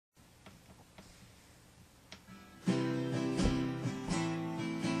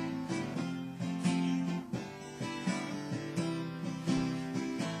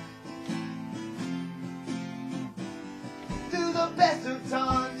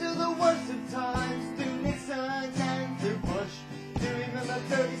on to the worst of times, through Nixon and through Bush. Do you remember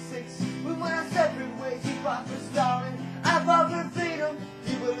 36? We went our separate ways. You fought for Stalin, I fought for freedom.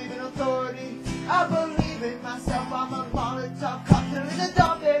 You believe in authority, I believe in myself. I'm a Molotov cocktail in the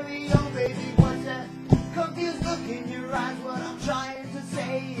dark, baby. Oh baby, what's that confused look in your eyes? What I'm trying to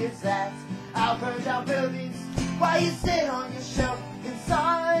say is that I'll burn down buildings while you sit on your shelf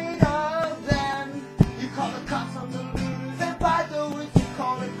inside of them. You call the cops on the looters, and by the words you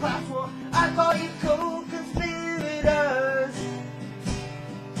call it class war, I call you co-conspirators.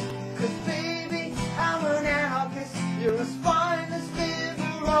 'Cause baby, I'm an anarchist, you're a spineless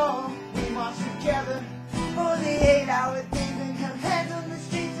liberal. We march together for the 8-hour days and have hands on the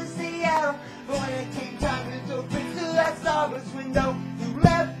streets of Seattle. But when it came time to throw bricks through that Starbucks window, you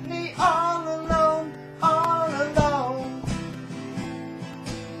left me all alone, all alone.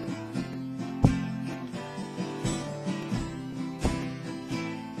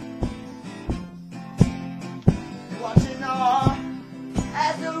 Watching all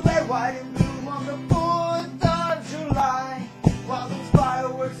as the red, white, and blue on the 4th of July, while those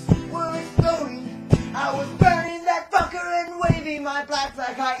fireworks were exploding, I was burning that fucker and waving my black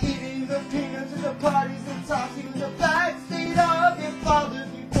flag high, eating the peanuts at the parties and tossing the backseat of your fathers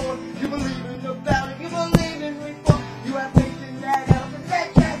before. You believe in the ballot, you believe in reform, you have faith in that elephant,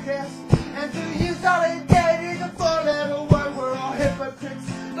 that jackass, and to you solidarity is a 4-letter word. We're all hypocrites,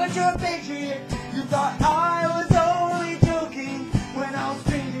 but you're a patriot. You thought I was only joking when I was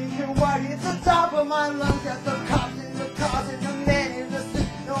screaming your white at the top of my lungs at the cops in the cars and the men in the street.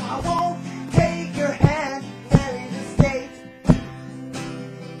 No, I won't take your hand, marry the state.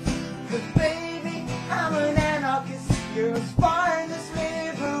 'Cause baby, I'm an anarchist, you're a spineless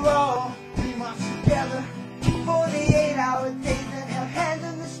liberal. We march together for the 8-hour days and held hands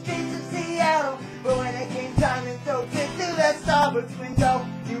in the streets of Seattle. But when it came time to throw bricks through that Starbucks window,